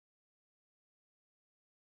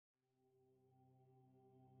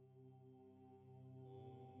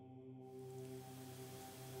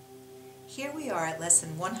Here we are at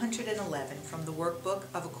Lesson 111 from the Workbook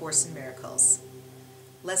of A Course in Miracles.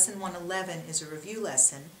 Lesson 111 is a review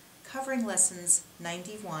lesson covering Lessons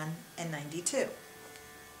 91 and 92.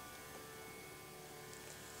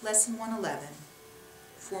 Lesson 111,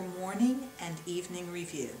 for morning and evening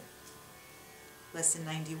review. Lesson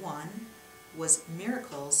 91 was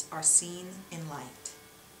Miracles are seen in light.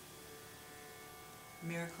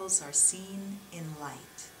 Miracles are seen in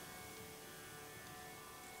light.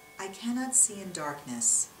 I cannot see in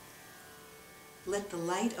darkness. Let the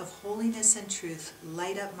light of holiness and truth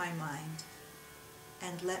light up my mind,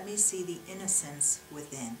 and let me see the innocence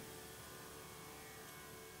within.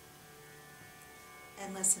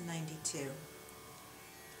 And Lesson 92.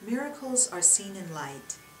 Miracles are seen in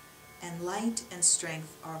light, and light and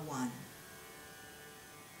strength are one.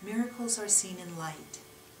 Miracles are seen in light,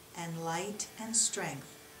 and light and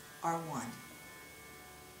strength are one.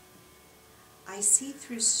 I see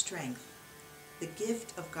through strength the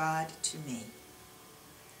gift of God to me.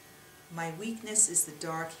 My weakness is the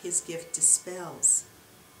dark His gift dispels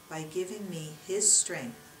by giving me His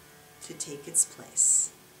strength to take its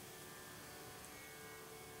place.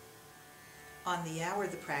 On the hour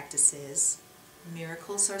the practice is,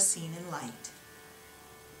 miracles are seen in light.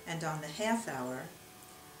 And on the half hour,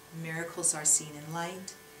 miracles are seen in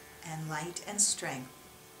light, and light and strength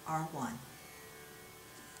are one.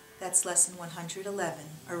 That's Lesson 111,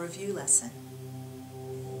 a review lesson.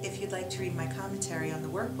 If you'd like to read my commentary on the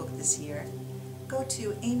workbook this year, go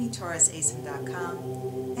to amytorresasm.com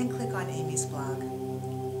and click on Amy's blog.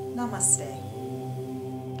 Namaste.